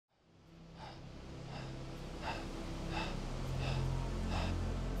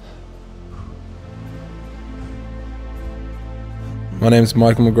My name is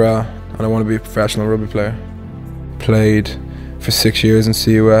Mick McGrath and I want to be a professional rugby player. Played for 6 years in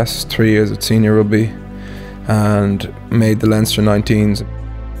CUS, 3 years at senior rugby, and made the Leinster 19s.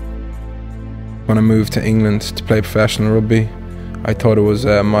 When I moved to England to play professional rugby, I thought it was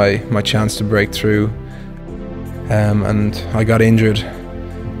my chance to break through, and I got injured,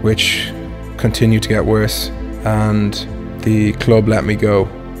 which continued to get worse, and the club let me go.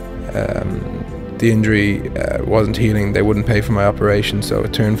 The injury wasn't healing, they wouldn't pay for my operation, so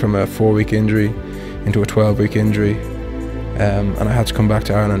it turned from a 4-week injury into a 12-week injury, and I had to come back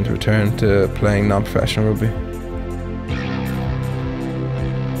to Ireland to return to playing non-professional rugby.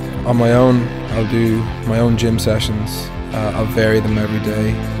 On my own, I'll do my own gym sessions. I'll vary them every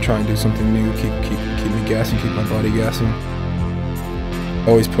day, try and do something new, keep me guessing, keep my body guessing.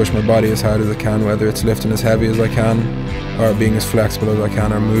 Always push my body as hard as I can, whether it's lifting as heavy as I can, or being as flexible as I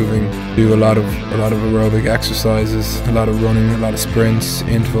can, or moving. Do a lot of aerobic exercises, a lot of running, a lot of sprints,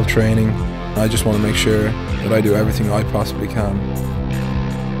 interval training. I just want to make sure that I do everything I possibly can.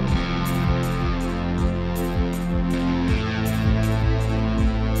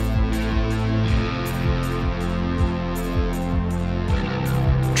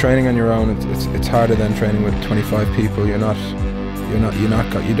 Training on your own, it's harder than training with 25 people. You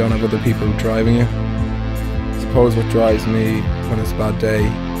don't have other people driving you. I suppose what drives me when it's a bad day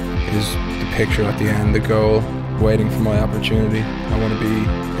is the picture at the end, the goal, waiting for my opportunity. I want to be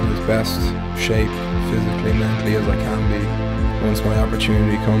in as best shape, physically, mentally as I can be. Once my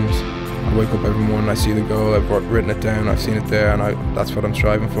opportunity comes, I wake up every morning, I see the goal, I've written it down, I've seen it there, and that's what I'm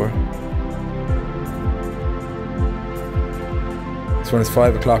striving for. So when it's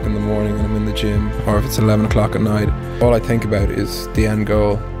 5 o'clock in the morning and I'm in the gym, or if it's 11 o'clock at night, all I think about is the end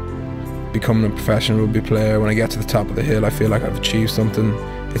goal, becoming a professional rugby player. When I get to the top of the hill, I feel like I've achieved something.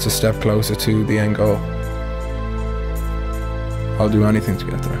 It's a step closer to the end goal. I'll do anything to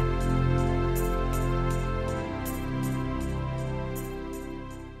get there.